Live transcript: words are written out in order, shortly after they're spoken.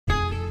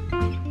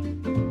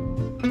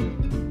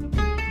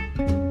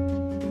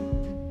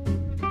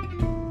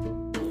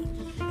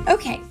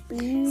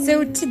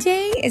So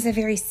today is a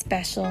very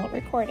special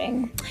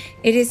recording.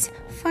 It is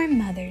for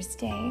Mother's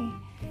Day,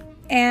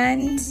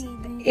 and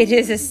it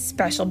is a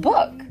special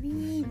book.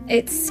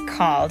 It's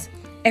called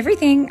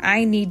Everything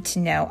I Need to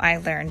Know I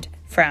Learned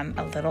from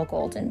a Little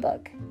Golden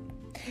Book,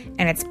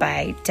 and it's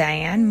by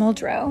Diane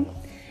Muldrow.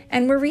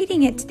 And we're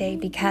reading it today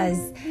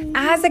because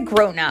as a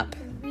grown-up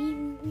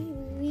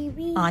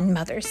on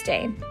Mother's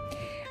Day,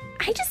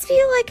 I just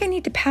feel like I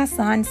need to pass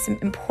on some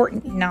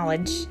important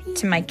knowledge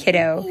to my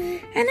kiddo,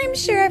 and I'm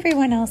sure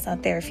everyone else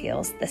out there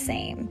feels the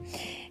same.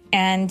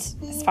 And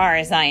as far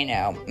as I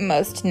know,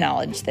 most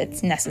knowledge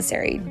that's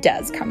necessary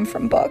does come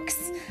from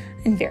books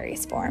in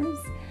various forms.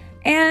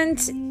 And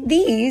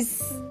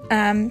these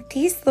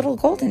little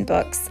golden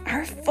books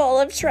are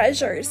full of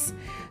treasures.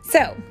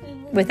 So,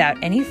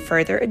 without any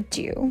further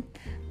ado,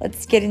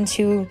 let's get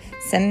into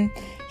some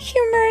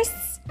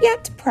humorous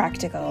yet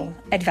practical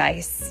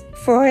advice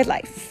for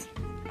life.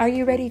 Are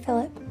you ready,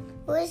 Philip?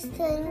 Who's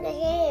doing the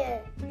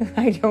hair?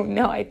 I don't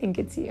know. I think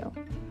it's you.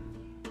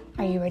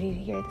 Are you ready to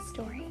hear the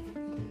story?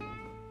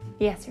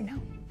 Yes or no?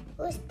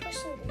 Who's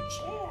pushing the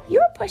chair?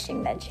 You're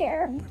pushing the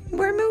chair.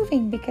 We're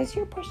moving because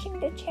you're pushing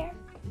the chair.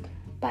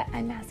 But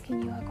I'm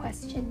asking you a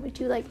question. Would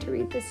you like to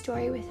read the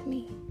story with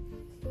me?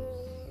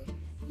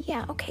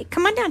 Yeah, okay.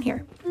 Come on down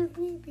here.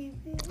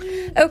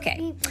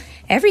 Okay.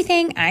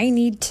 Everything I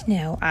need to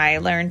know I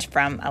learned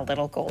from a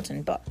little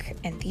golden book.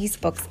 And these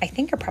books, I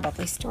think, are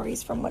probably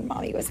stories from when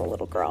Mommy was a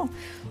little girl,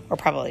 or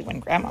probably when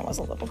Grandma was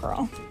a little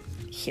girl.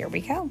 Here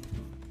we go.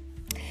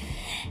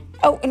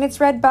 Oh, and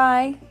it's read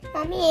by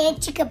Mommy and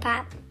Chicka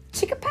Pop.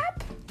 Chicka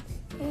Pop?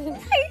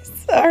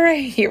 Nice. All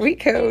right, here we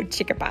go,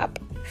 Chicka Pop.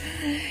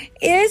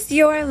 Is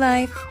your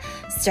life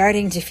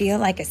starting to feel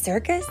like a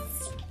circus?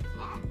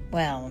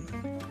 Well,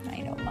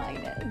 I know mine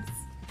is.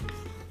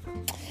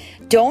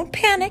 Don't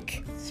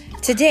panic.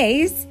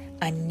 Today's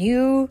a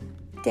new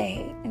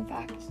day. In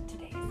fact,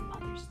 today's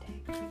Mother's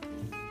Day.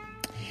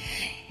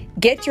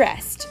 Get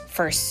dressed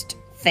first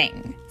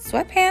thing.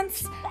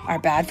 Sweatpants are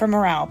bad for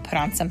morale. Put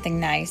on something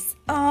nice.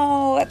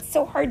 Oh, that's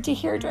so hard to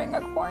hear during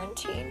a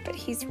quarantine, but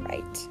he's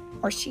right.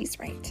 Or she's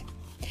right.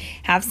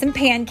 Have some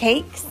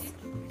pancakes.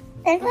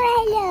 That's what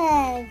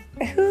I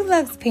love. Who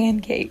loves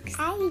pancakes?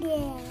 I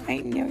do. I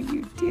know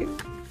you do.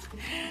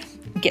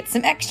 Get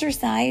some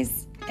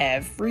exercise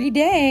every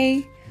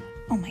day.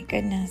 Oh my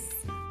goodness.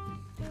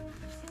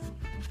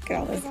 Look at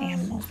all those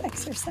animals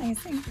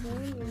exercising.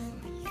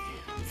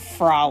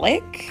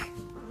 Frolic.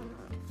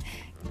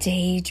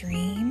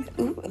 Daydream.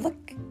 Ooh,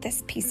 look,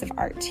 this piece of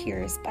art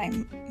here is by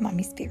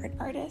Mommy's favorite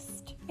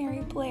artist,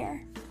 Mary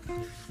Blair.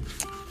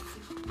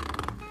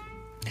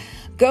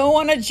 Go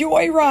on a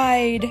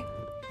joyride.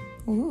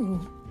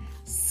 Ooh,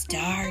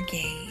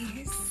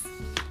 stargaze.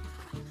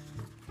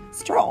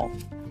 Stroll.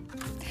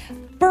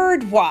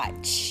 Bird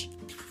watch.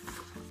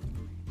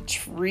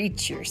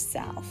 Treat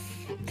yourself.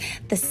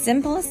 The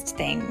simplest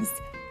things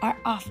are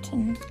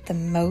often the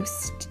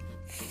most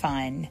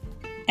fun.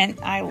 And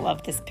I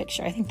love this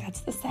picture. I think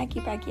that's the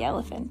Saggy Baggy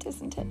Elephant,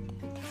 isn't it?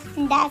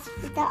 And that's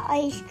the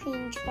ice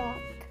cream truck.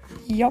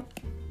 Yup,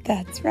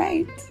 that's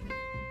right.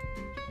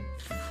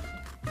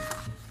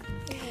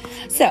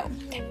 So,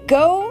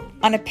 go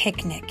on a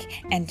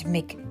picnic and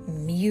make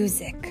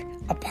music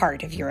a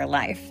part of your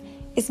life.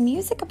 Is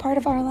music a part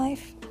of our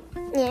life?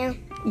 Yeah.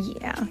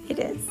 Yeah, it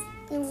is.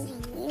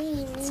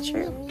 It's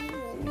true.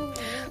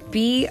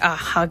 Be a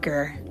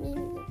hugger.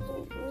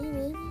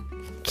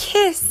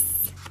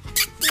 Kiss.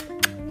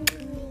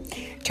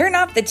 Turn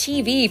off the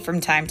TV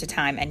from time to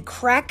time and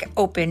crack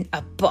open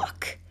a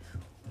book.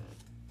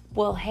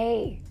 Well,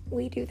 hey,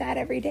 we do that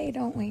every day,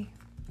 don't we?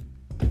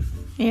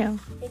 Yeah.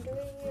 We're doing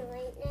it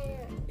right now.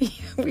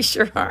 Yeah, we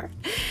sure are.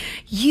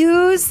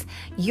 Use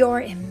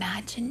your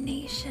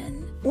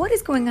imagination. What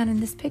is going on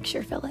in this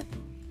picture, Philip?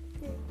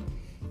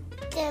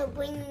 They're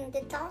bringing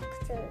the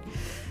doctor.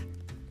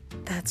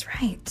 That's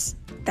right.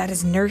 That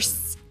is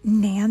Nurse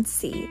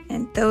Nancy,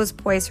 and those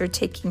boys are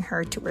taking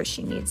her to where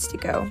she needs to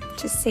go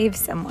to save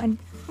someone.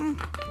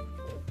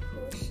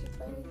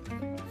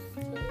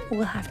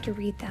 We'll have to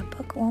read that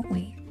book, won't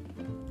we?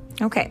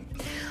 Okay.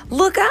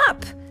 Look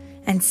up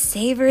and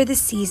savor the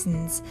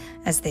seasons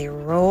as they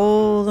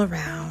roll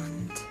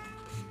around.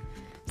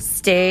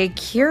 Stay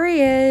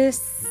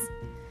curious.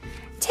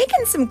 Take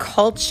in some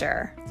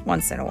culture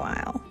once in a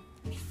while.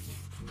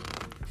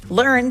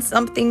 Learn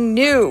something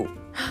new.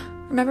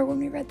 Remember when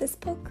we read this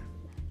book?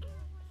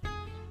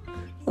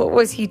 What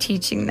was he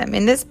teaching them?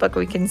 In this book,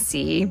 we can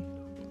see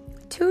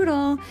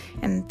Toodle,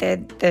 and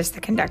there's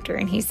the conductor,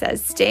 and he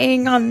says,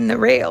 staying on the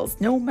rails,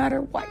 no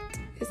matter what,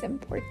 is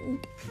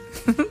important.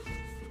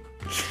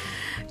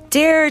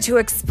 Dare to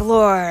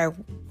explore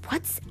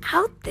what's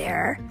out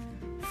there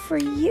for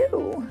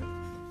you.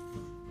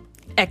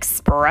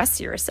 Express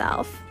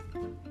yourself.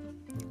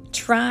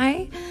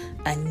 Try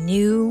a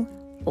new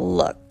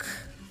look.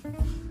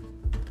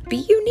 Be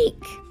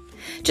unique.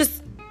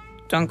 Just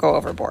don't go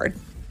overboard.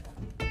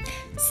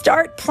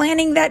 Start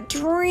planning that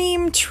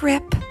dream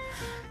trip.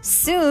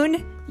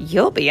 Soon,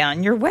 you'll be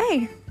on your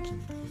way.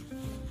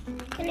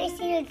 Can I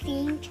see your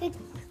dream trip?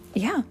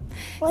 Yeah.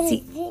 What See,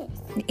 is this?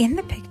 in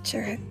the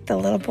picture, the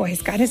little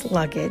boy's got his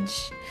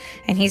luggage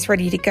and he's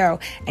ready to go.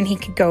 And he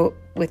could go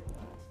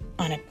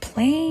on a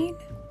plane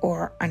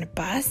or on a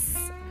bus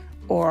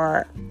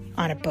or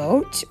on a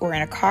boat or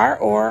in a car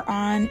or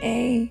on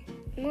a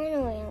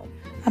Monorail.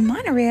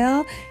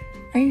 monorail.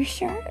 Are you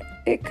sure?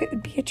 It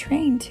could be a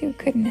train too,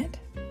 couldn't it?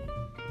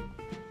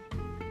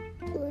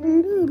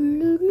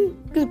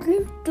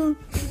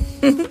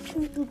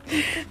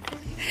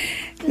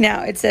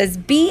 Now it says,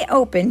 be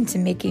open to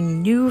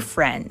making new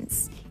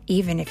friends,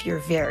 even if you're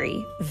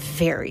very,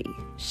 very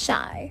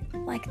shy,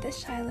 like this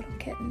shy little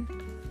kitten.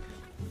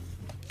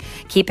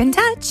 Keep in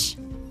touch.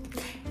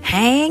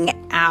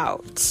 Hang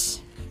out.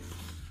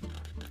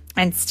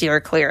 And steer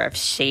clear of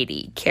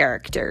shady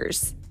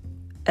characters.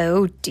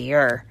 Oh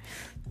dear.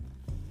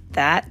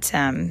 That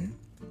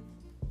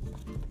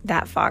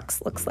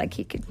fox looks like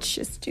he could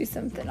just do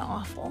something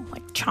awful,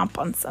 like chomp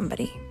on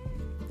somebody.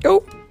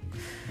 Oh.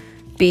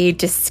 Be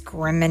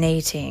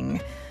discriminating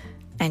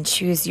and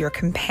choose your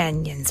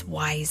companions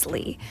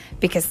wisely.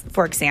 Because,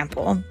 for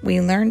example,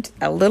 we learned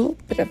a little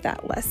bit of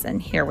that lesson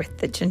here with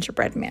the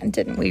gingerbread man,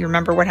 didn't we?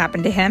 Remember what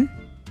happened to him?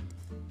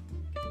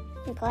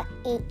 He got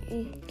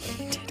eaten.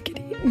 He did get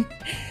eaten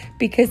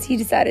because he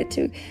decided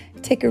to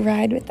take a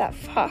ride with that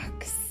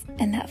fox.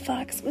 And that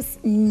fox was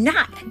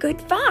not a good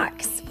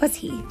fox, was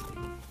he?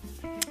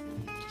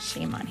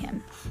 Shame on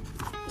him.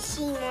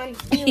 Shame on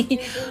you.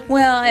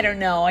 Well, I don't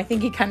know. I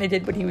think he kind of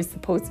did what he was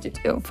supposed to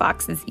do.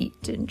 Foxes eat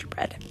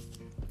gingerbread.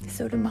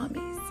 So do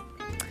mommies.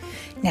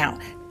 Now,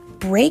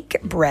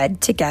 break bread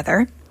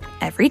together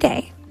every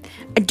day.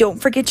 And don't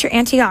forget your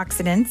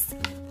antioxidants.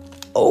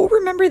 Oh,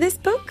 remember this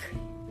book?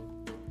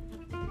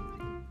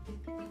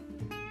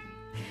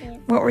 Yeah.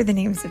 What were the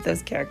names of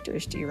those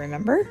characters? Do you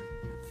remember?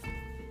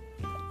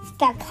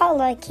 The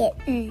color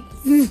kitten.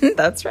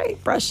 That's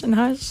right. Brush and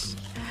Hush.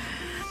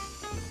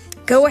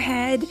 Go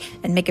ahead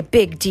and make a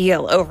big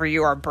deal over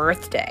your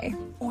birthday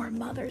or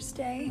Mother's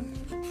Day.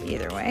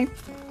 Either way.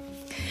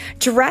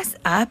 Dress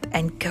up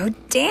and go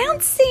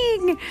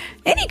dancing.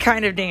 Any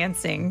kind of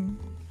dancing.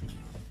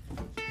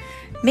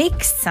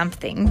 Make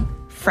something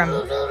from...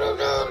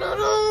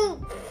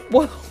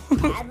 Whoa,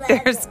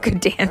 there's good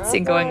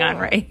dancing going on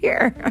right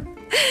here.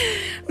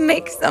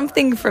 Make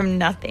something from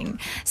nothing.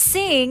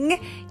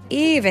 Sing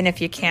even if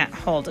you can't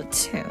hold a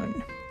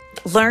tune.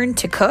 Learn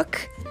to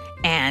cook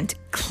and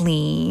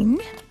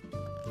clean.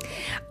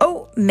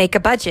 Oh, make a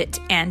budget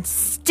and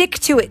stick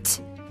to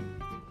it.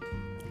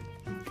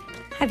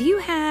 Have you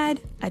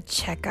had a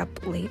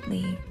checkup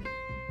lately?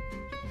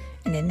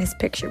 And in this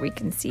picture, we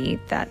can see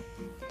that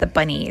the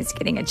bunny is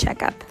getting a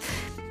checkup.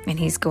 And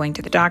he's going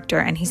to the doctor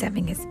and he's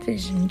having his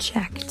vision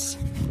checked.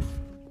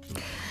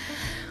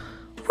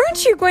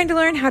 Weren't you going to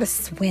learn how to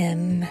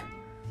swim?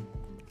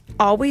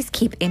 Always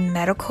keep a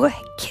medical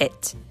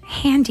kit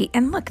handy.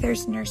 And look,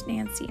 there's Nurse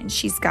Nancy, and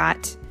she's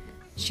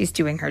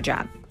doing her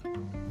job.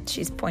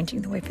 She's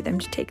pointing the way for them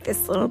to take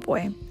this little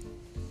boy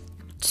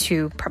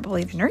to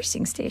probably the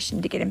nursing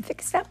station to get him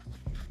fixed up.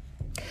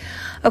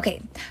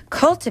 Okay,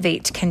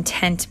 cultivate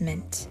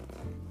contentment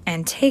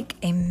and take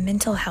a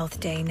mental health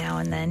day now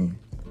and then.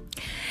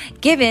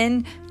 Give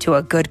in to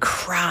a good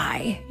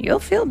cry. You'll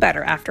feel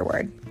better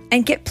afterward.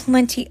 And get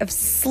plenty of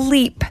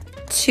sleep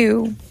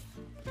too.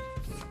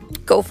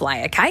 Go fly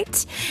a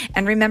kite.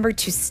 And remember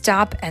to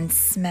stop and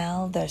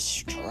smell the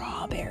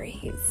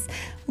strawberries.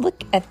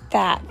 Look at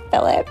that,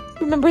 Philip.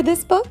 Remember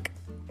this book?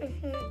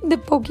 Mm-hmm. The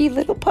pokey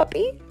little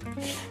puppy?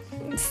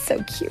 It's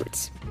so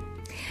cute.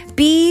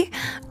 Be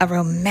a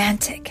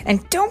romantic.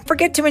 And don't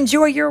forget to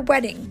enjoy your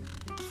wedding.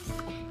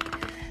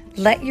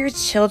 Let your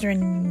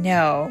children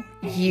know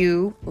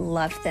you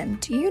love them.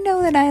 Do you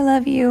know that I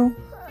love you,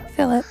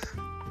 Philip?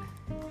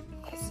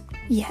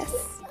 Yes.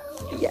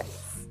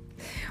 Yes.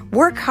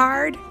 Work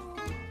hard,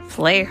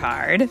 play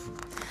hard,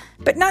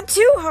 but not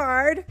too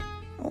hard.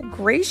 Oh,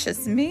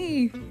 gracious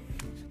me.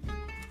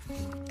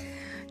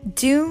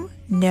 Do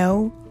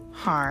no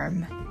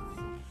harm.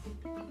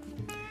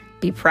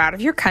 Be proud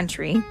of your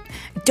country.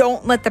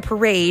 Don't let the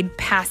parade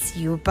pass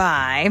you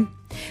by.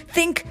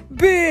 Think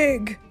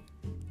big.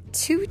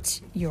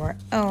 Toot your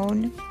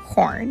own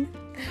horn.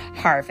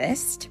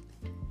 Harvest.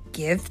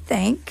 Give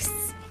thanks.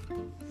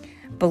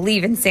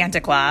 Believe in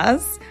Santa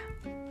Claus.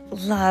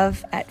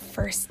 Love at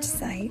first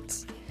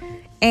sight.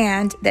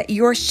 And that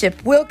your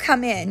ship will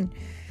come in.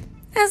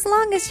 As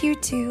long as you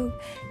do,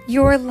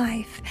 your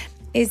life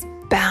is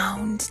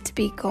bound to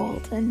be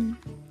golden.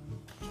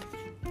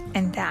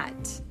 And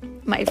that,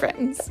 my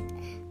friends,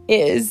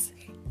 is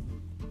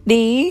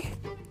the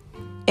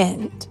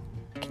end.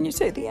 Can you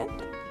say the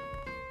end?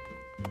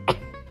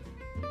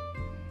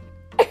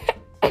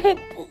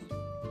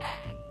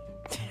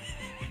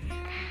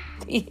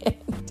 The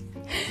end.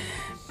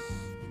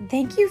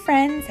 Thank you,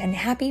 friends, and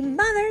happy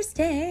Mother's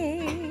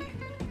Day.